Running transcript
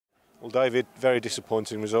Well, David, very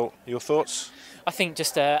disappointing result. Your thoughts? I think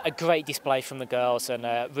just a great display from the girls and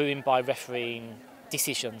ruined by refereeing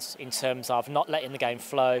decisions in terms of not letting the game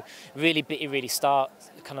flow, really stop-start,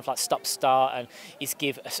 and he's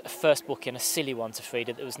give a first booking, a silly one to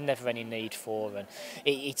Frida that there was never any need for, and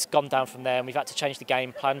it's gone down from there, and we've had to change the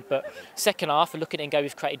game plan. But second half, we look at it and go,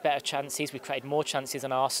 we've created better chances, we've created more chances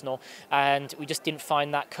than Arsenal, and we just didn't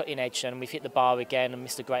find that cutting edge, and we've hit the bar again and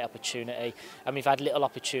missed a great opportunity, and we've had little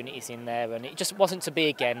opportunities in there, and it just wasn't to be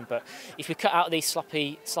again. But if we cut out these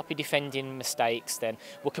sloppy defending mistakes, then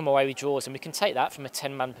we'll come away with draws, and we can take that from a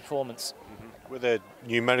 10-man performance. With a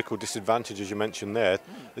numerical disadvantage, as you mentioned there,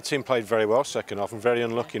 the team played very well second half and very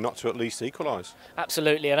unlucky not to at least equalise.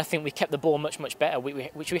 Absolutely, and I think we kept the ball much better,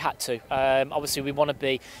 which we had to. Obviously, we want to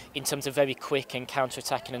be, in terms of very quick and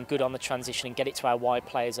counter-attacking and good on the transition and get it to our wide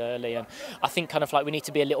players early. And I think we need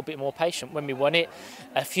to be a little bit more patient. When we won it,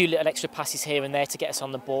 a few little extra passes here and there to get us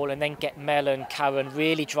on the ball, and then get Mel and Karen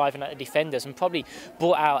really driving at the defenders, and probably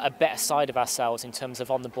brought out a better side of ourselves in terms of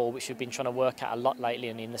on the ball, which we've been trying to work at a lot lately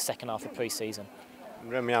and in the second half of pre-season.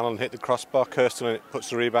 Remy Allen hit the crossbar, Kirsten puts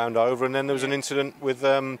the rebound over, and then there was an incident with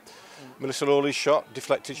Melissa Lawley's shot,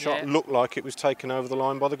 deflected shot, looked like it was taken over the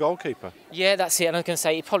line by the goalkeeper. Yeah, that's it. And I was going to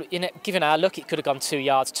say, probably, given our look, it could have gone 2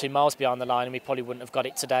 yards, 2 miles behind the line, and we probably wouldn't have got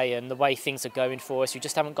it today. And the way things are going for us, we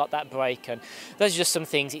just haven't got that break. And those are just some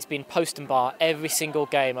things. It's been post and bar every single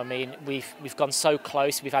game. I mean, we've gone so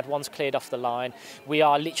close. We've had ones cleared off the line. We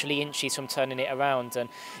are literally inches from turning it around. And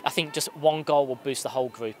I think just one goal will boost the whole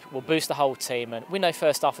group, will boost the whole team. And we know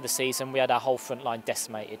first half of the season we had our whole front line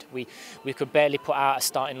decimated. We could barely put out a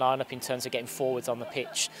starting lineup in terms of getting forwards on the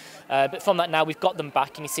pitch. But from that now, we've got them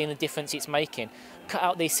back, and you're seeing the difference it's making. Cut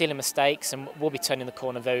out these silly mistakes, and we'll be turning the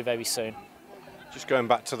corner very soon. Just going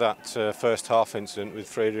back to that first half incident with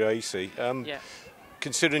Frida Aisi,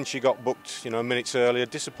 considering she got booked, minutes earlier,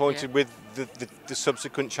 disappointed with the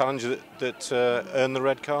subsequent challenge that earned the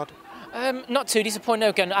red card? Not too disappointed.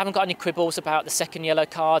 Again, I haven't got any quibbles about the second yellow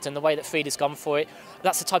card and the way that Frida's gone for it.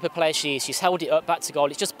 That's the type of player she is. She's held it up back to goal.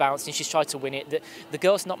 It's just bounced and she's tried to win it. The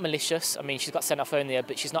girl's not malicious. I mean, she's got sent off earlier,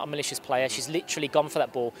 but she's not a malicious player. She's literally gone for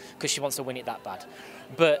that ball because she wants to win it that bad.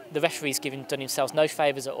 But the referee's done themselves no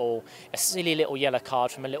favours at all. A silly little yellow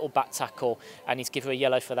card from a little back tackle, and he's given her a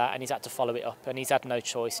yellow for that, and he's had to follow it up, and he's had no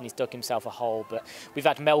choice, and he's dug himself a hole. But we've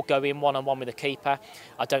had Mel go in one-on-one with the keeper.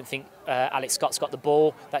 I don't think Alex Scott's got the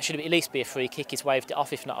ball. That should at least be a free kick. He's waved it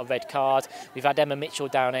off, if not a red card. We've had Emma Mitchell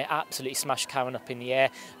down here, absolutely smashed Karen up in the air.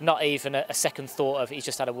 Not even a second thought of it. He's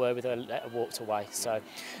just had a word with her, let her walked away. So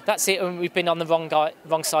that's it. And we've been on the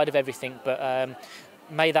wrong side of everything. But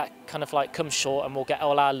may that come short, and we'll get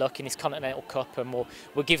all our luck in this Continental Cup, and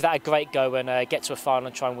we'll give that a great go and get to a final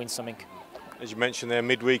and try and win something. As you mentioned there,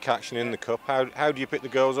 midweek action in the Cup. How do you pick the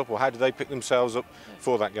girls up, or how do they pick themselves up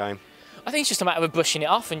for that game? I think it's just a matter of brushing it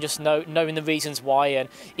off and just knowing the reasons why. And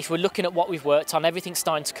if we're looking at what we've worked on, everything's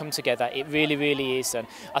starting to come together. It really is. And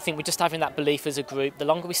I think we're just having that belief as a group. The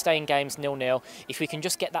longer we stay in games 0-0, if we can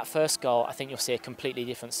just get that first goal, I think you'll see a completely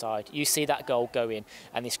different side. You see that goal go in,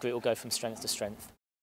 and this group will go from strength to strength.